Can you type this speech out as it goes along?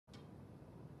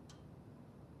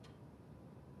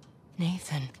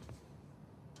Nathan.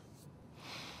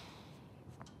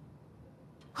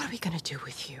 What are we gonna do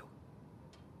with you?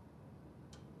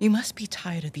 You must be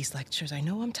tired of these lectures. I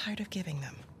know I'm tired of giving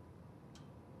them.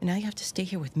 And now you have to stay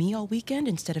here with me all weekend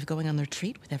instead of going on the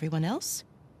retreat with everyone else?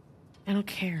 I don't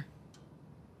care.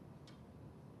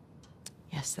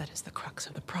 Yes, that is the crux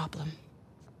of the problem.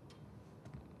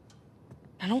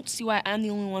 I don't see why I'm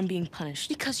the only one being punished.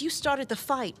 Because you started the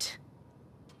fight.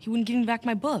 He wouldn't give me back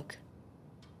my book.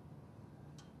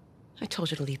 I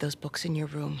told you to leave those books in your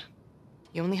room.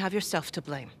 You only have yourself to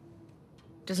blame.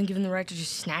 Doesn't give him the right to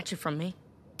just snatch it from me.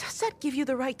 Does that give you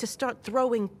the right to start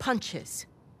throwing punches?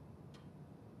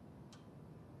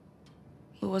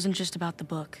 It wasn't just about the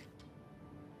book.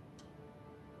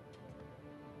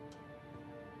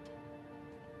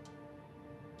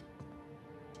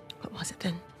 What was it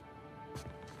then?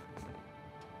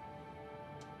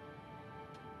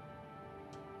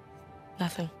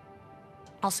 Nothing.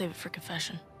 I'll save it for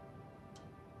confession.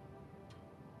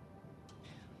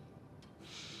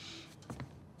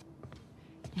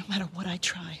 No matter what I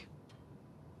try,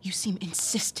 you seem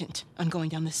insistent on going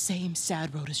down the same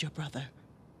sad road as your brother.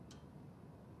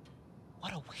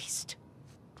 What a waste.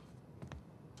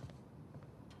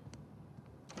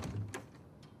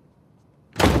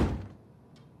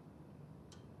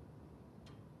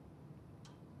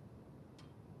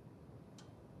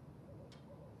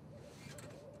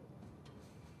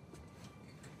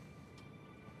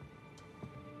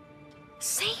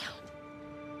 Sam!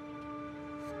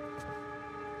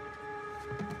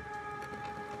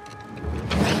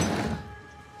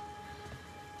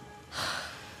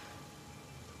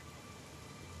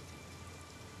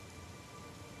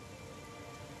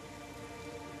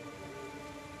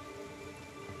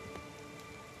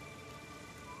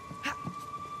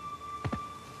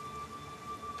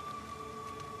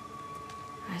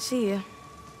 I see you.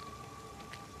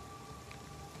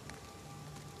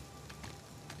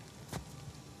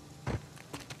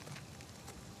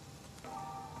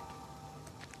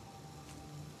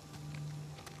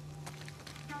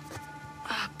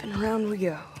 Up and around we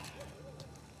go.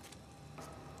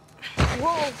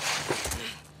 Whoa!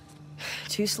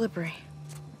 Too slippery.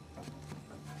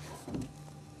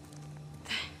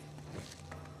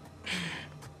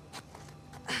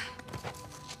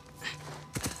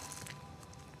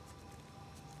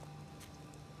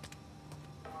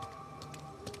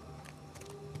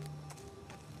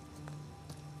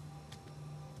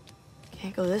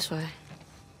 Can't go this way.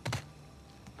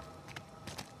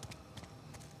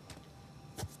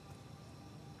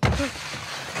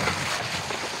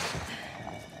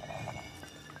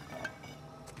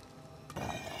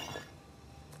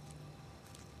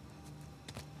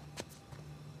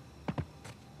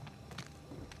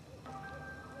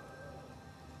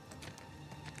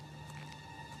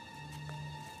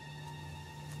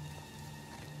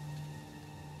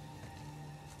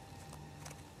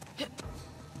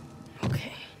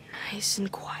 Okay, nice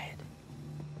and quiet.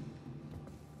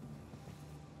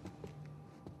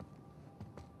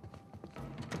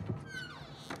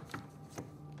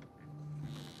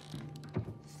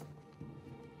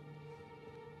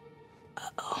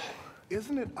 Uh-oh.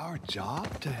 Isn't it our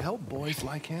job to help boys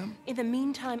like him? In the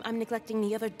meantime, I'm neglecting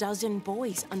the other dozen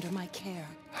boys under my care.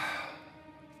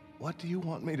 What do you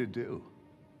want me to do?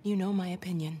 You know my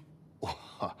opinion.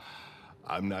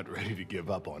 I'm not ready to give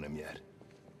up on him yet.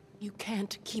 You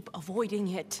can't keep avoiding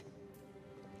it.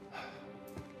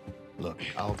 Look,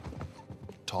 I'll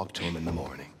talk to him in the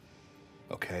morning,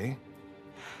 okay?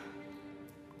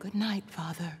 Good night,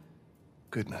 Father.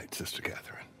 Good night, Sister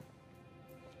Catherine.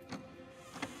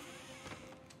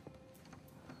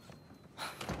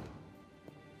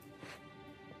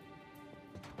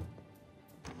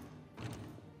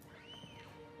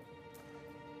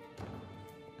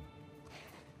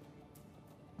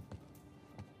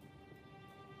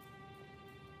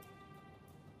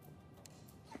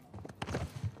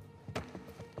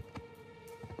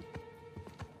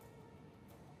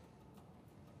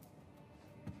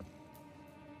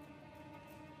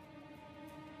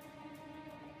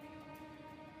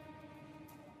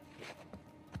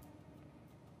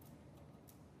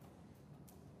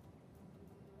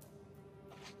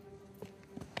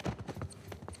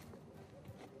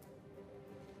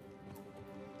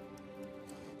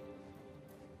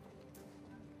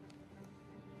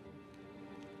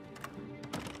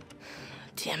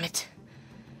 Damn it.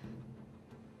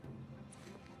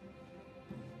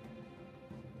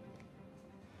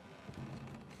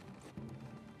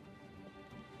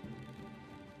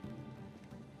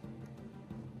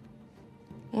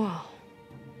 Whoa.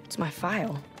 It's my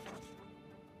file.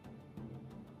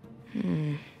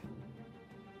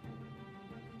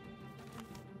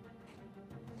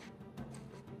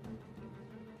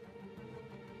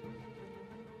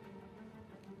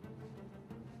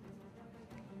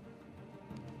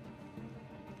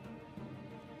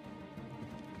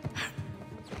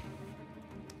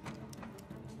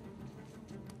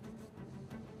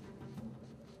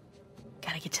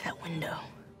 get to that window.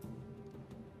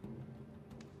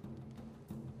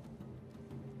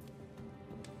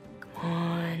 Come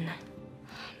on.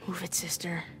 Move it,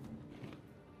 sister.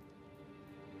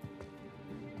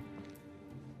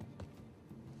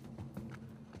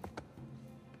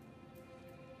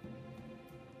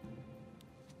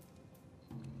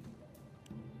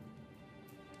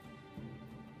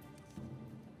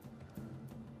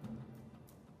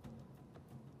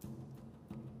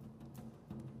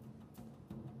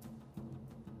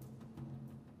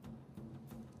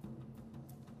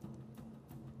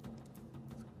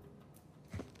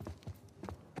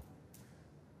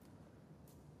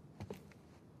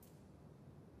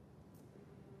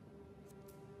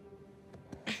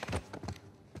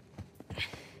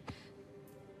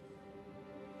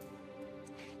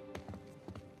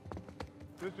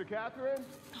 Sister Catherine?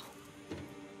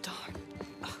 Darn.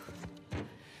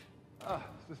 Ah,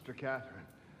 Sister Catherine.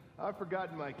 I've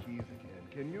forgotten my keys again.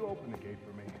 Can you open the gate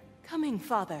for me? Coming,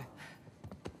 Father.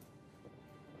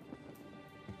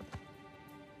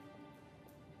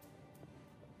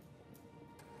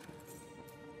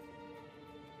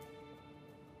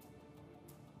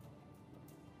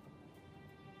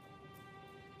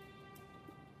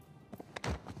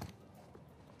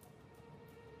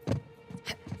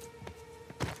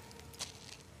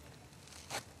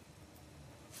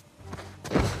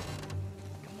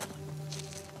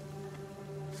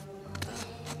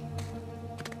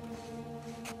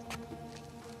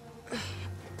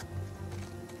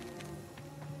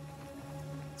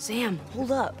 Sam,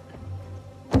 hold up.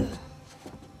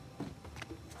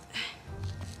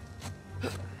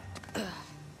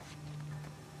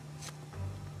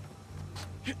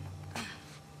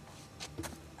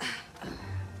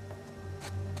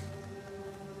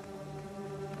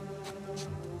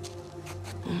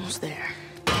 Almost there.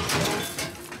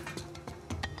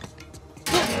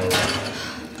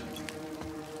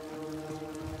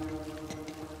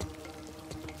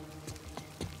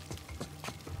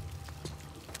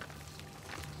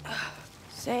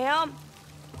 Sam?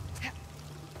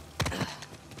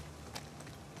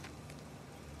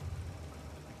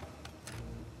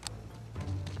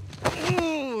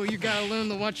 Ooh, you gotta learn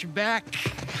to watch your back.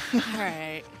 All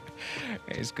right.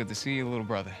 Hey, it's good to see you, little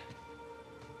brother.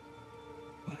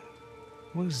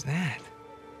 What was that?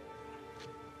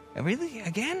 Really?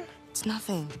 Again? It's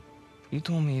nothing. You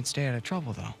told me you'd stay out of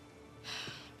trouble, though.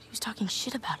 He was talking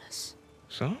shit about us.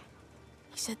 So?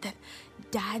 He said that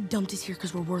Dad dumped us here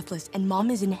because we're worthless, and Mom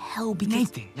is in hell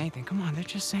because... Nathan, come on. They're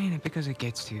just saying it because it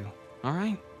gets to you, all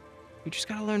right? You just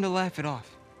gotta learn to laugh it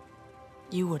off.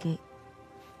 You wouldn't.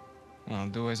 Well,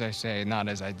 do as I say, not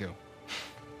as I do.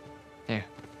 Here.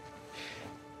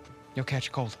 You'll catch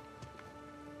a cold.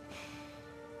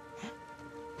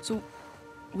 So,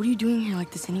 what are you doing here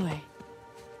like this anyway?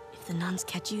 If the nuns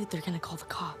catch you, they're gonna call the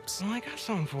cops. Well, I got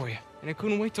something for you, and I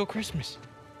couldn't wait till Christmas.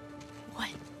 What?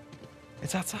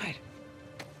 It's outside.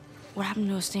 What happened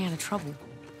to us staying out of trouble?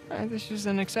 This is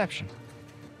an exception.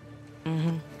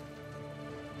 Mm-hmm.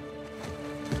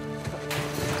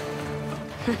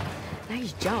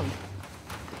 Nice jump.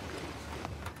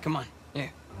 Come on. Yeah,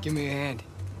 give me a hand.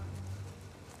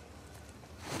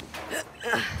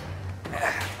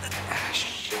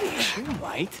 Sheesh, you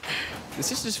might. The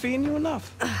sister's feeding you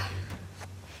enough.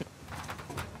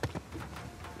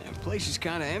 The place is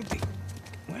kind of empty.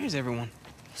 Where's everyone?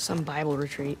 Some Bible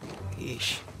retreat.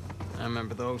 Yeesh. I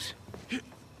remember those.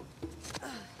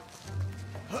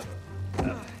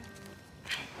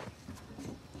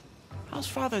 How's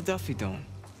Father Duffy doing?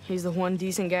 He's the one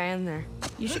decent guy in there.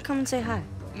 You should come and say hi.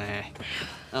 Nah, I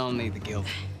don't need the guilt.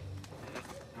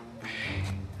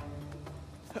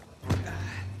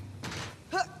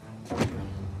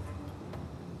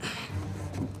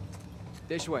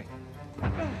 This way.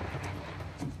 I'm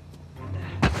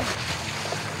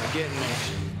getting there.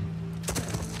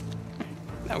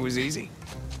 That was easy.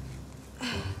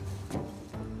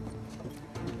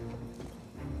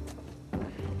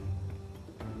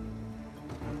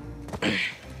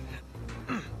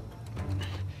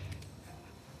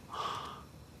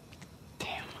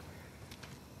 Damn.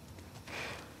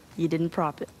 You didn't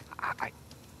prop it.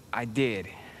 I did.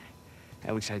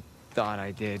 At least I thought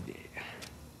I did.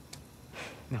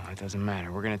 No, it doesn't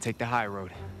matter. We're gonna take the high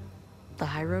road. The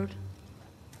high road?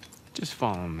 Just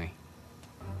follow me.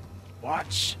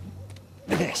 Watch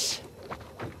this.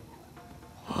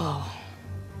 Whoa.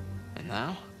 And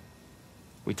now,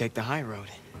 we take the high road.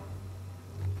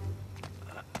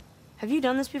 Have you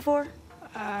done this before?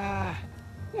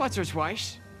 Once or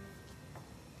twice.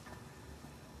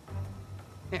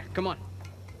 Here, come on.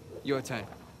 Your turn.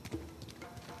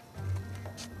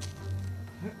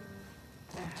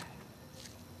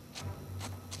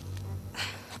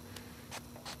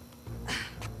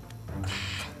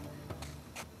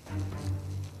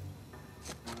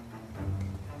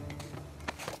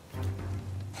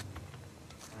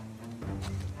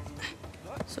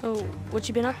 So, what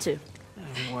you been up to?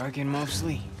 Working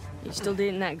mostly. You still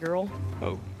dating that girl?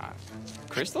 Oh,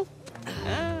 Crystal?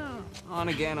 On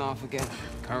again, off again.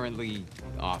 Currently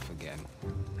off again.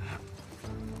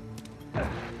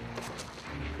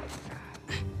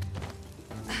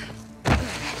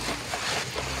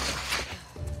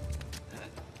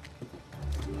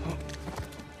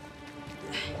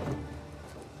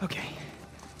 Okay.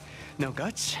 No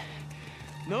guts.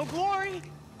 No glory.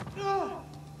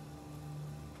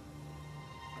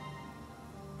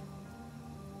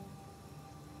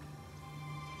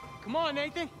 Come on,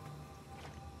 Nathan.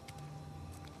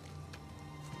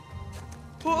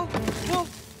 Whoa, whoa.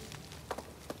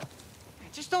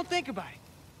 Just don't think about it.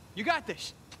 You got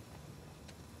this.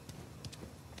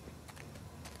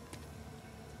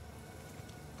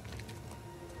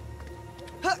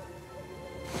 I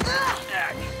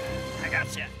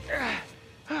got you.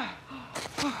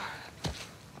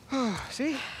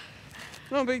 See?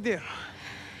 No big deal.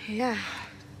 Yeah.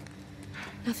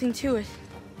 Nothing to it.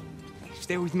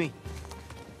 Stay with me.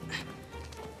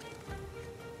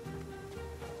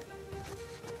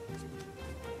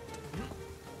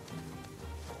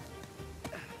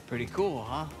 Pretty cool,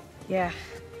 huh? Yeah,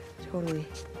 totally.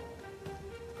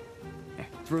 Yeah,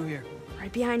 through here.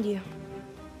 Right behind you.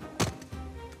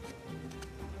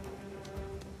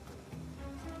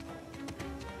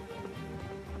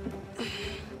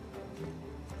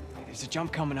 There's a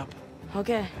jump coming up.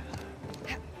 Okay.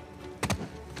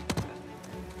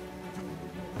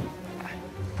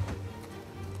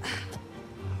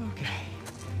 Okay.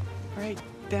 Right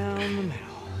down the middle.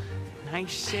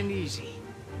 Nice and easy.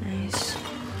 Nice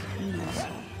and easy.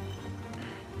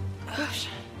 Oops.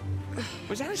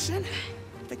 Was that a sin?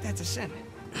 I think that's a sin.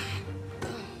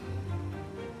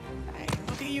 Hey,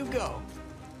 look at you go.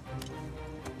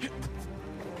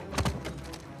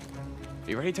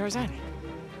 You ready, Tarzan?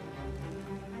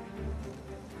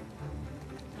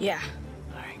 Yeah.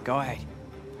 All right, go ahead.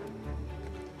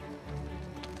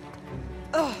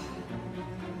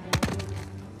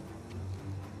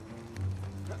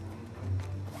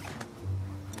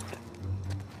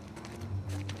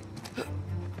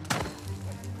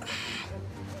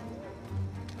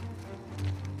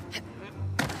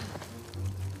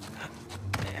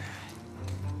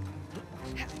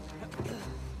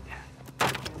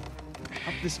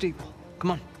 Up the steeple.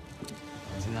 Come on.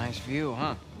 It's a nice view,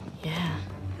 huh? Yeah.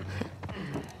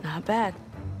 Not bad.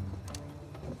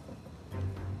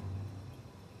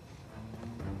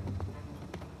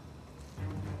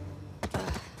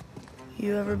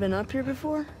 You ever been up here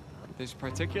before? This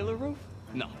particular roof?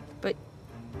 No. But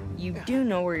you do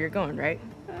know where you're going, right?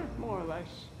 More or less.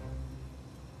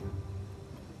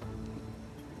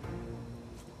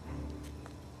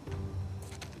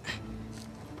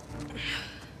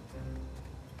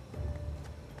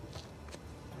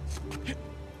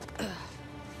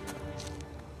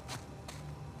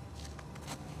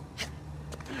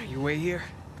 You wait here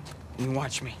and you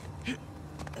watch me.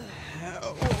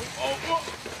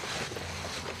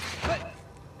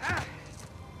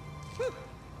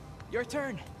 Your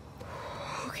turn.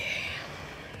 Okay.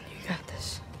 You got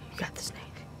this. You got this, Nate.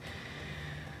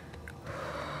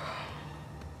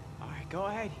 All right, go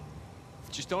ahead.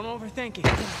 Just don't overthink it.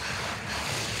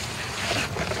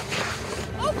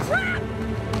 Oh, crap!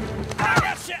 I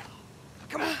gotcha!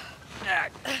 Come on.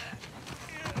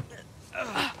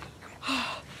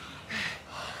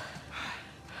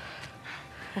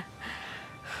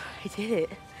 I did it.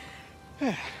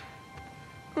 Of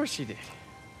course you did.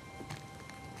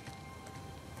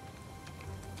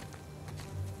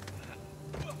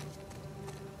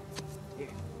 Here,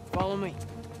 follow me.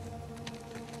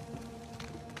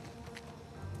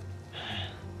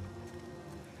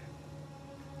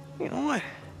 You know what? How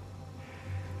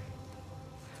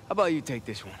about you take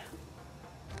this one?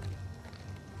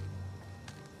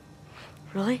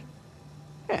 Really?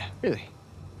 Yeah, really.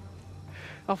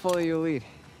 I'll follow your lead.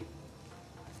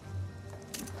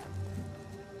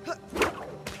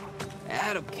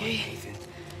 Attaboy, Nathan.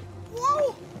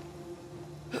 Whoa!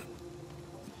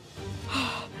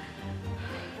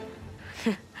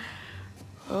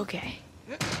 Okay.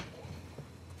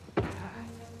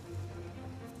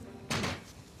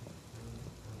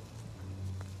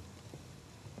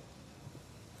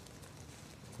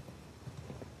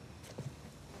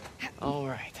 All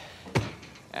right.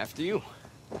 After you.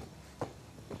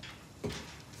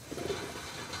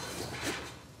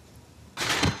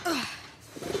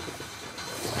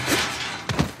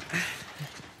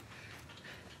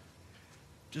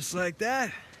 Just like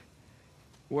that,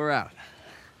 we're out.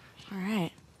 All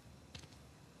right.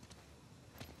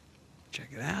 Check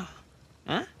it out.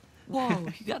 Huh? Whoa,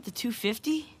 you got the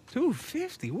 250?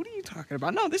 250? What are you talking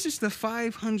about? No, this is the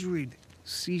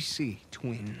 500cc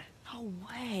twin. No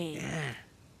way. Yeah.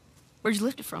 Where'd you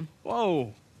lift it from?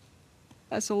 Whoa.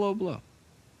 That's a low blow.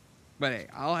 But hey,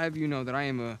 I'll have you know that I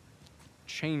am a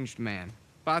changed man.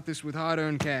 Bought this with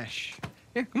hard-earned cash.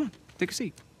 Here, come on, take a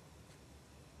seat.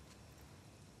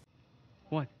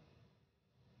 What?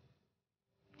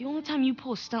 The only time you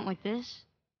pull a stunt like this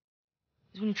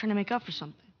is when you're trying to make up for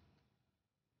something.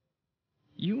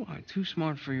 You are too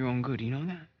smart for your own good, you know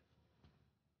that?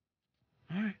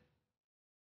 All right.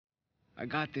 I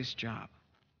got this job.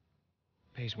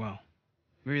 Pays well.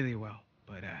 Really well.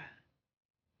 But, I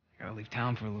gotta leave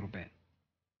town for a little bit.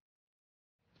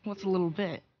 What's a little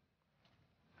bit?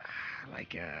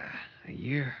 Like, a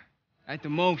year. At the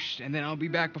most, and then I'll be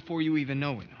back before you even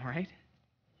know it, all right?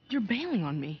 You're bailing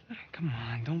on me. Come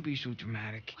on, don't be so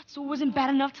dramatic. What, so it wasn't bad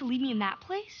enough to leave me in that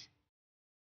place?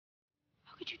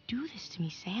 How could you do this to me,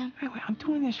 Sam? Wait, I'm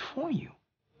doing this for you.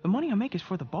 The money I make is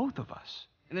for the both of us.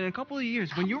 And then in a couple of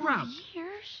years, when you're out...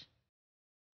 Years?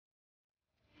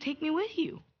 Take me with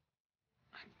you.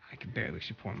 I can barely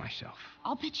support myself.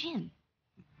 I'll pitch in.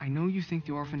 I know you think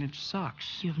the orphanage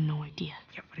sucks. You have no idea.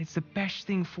 Yeah, but it's the best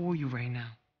thing for you right now.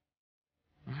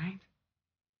 All right?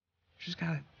 Just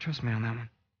gotta trust me on that one.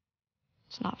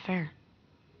 It's not fair.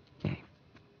 Hey,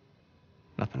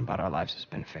 nothing about our lives has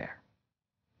been fair.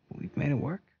 But we've made it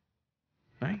work,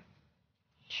 right?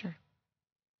 Sure.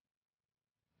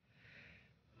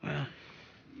 Well,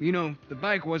 you know, the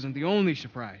bike wasn't the only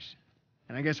surprise.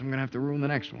 And I guess I'm gonna have to ruin the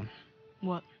next one.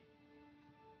 What?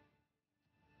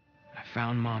 I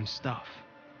found Mom's stuff.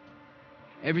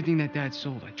 Everything that Dad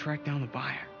sold, I tracked down the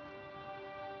buyer.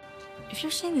 If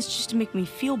you're saying this just to make me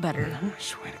feel better... No, I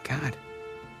swear to God.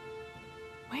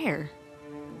 Where?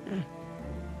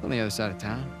 On the other side of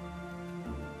town.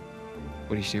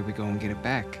 What do you say we go and get it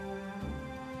back?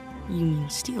 You mean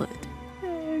steal it?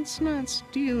 It's not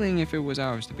stealing if it was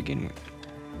ours to begin with.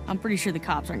 I'm pretty sure the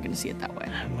cops aren't gonna see it that way.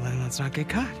 Well, then let's not get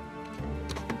caught.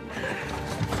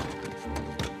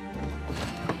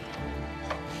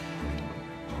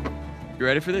 You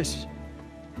ready for this?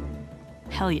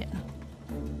 Hell yeah.